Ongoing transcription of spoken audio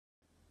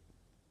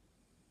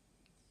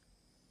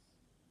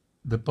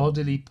The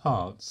bodily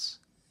parts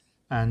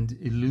and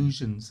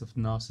illusions of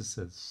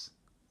Narcissus.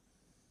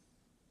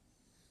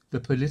 The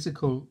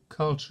political,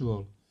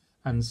 cultural,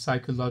 and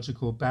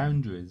psychological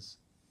boundaries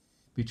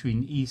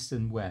between East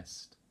and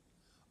West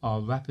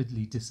are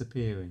rapidly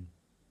disappearing.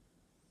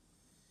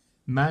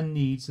 Man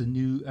needs a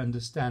new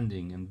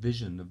understanding and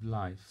vision of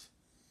life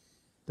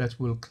that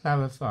will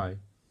clarify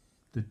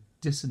the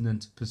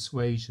dissonant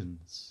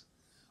persuasions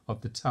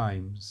of the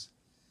times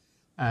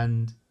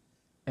and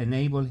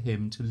enable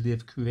him to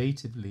live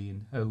creatively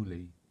and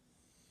wholly,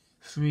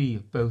 free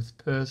of both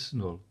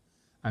personal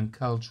and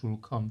cultural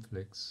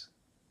conflicts.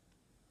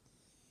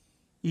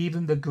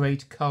 Even the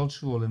great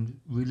cultural and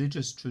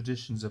religious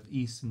traditions of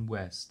East and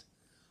West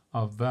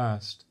are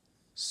vast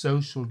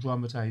social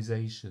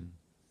dramatization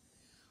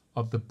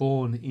of the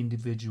born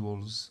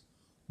individual's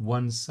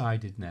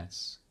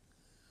one-sidedness,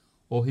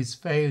 or his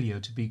failure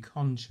to be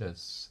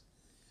conscious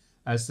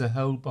as the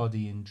whole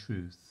body in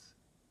truth.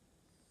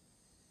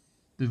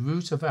 The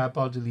root of our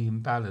bodily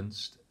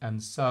imbalanced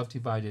and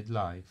self-divided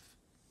life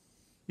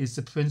is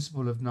the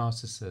principle of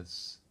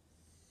Narcissus,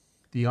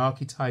 the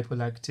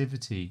archetypal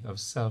activity of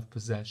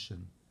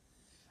self-possession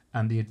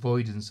and the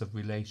avoidance of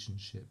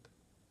relationship.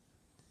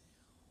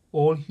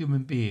 All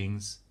human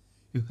beings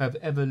who have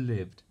ever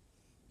lived,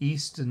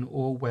 Eastern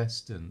or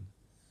Western,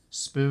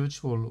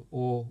 spiritual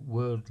or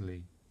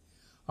worldly,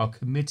 are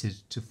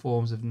committed to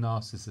forms of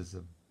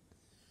narcissism,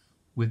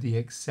 with the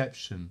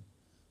exception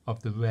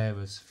of the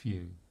rarest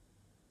few.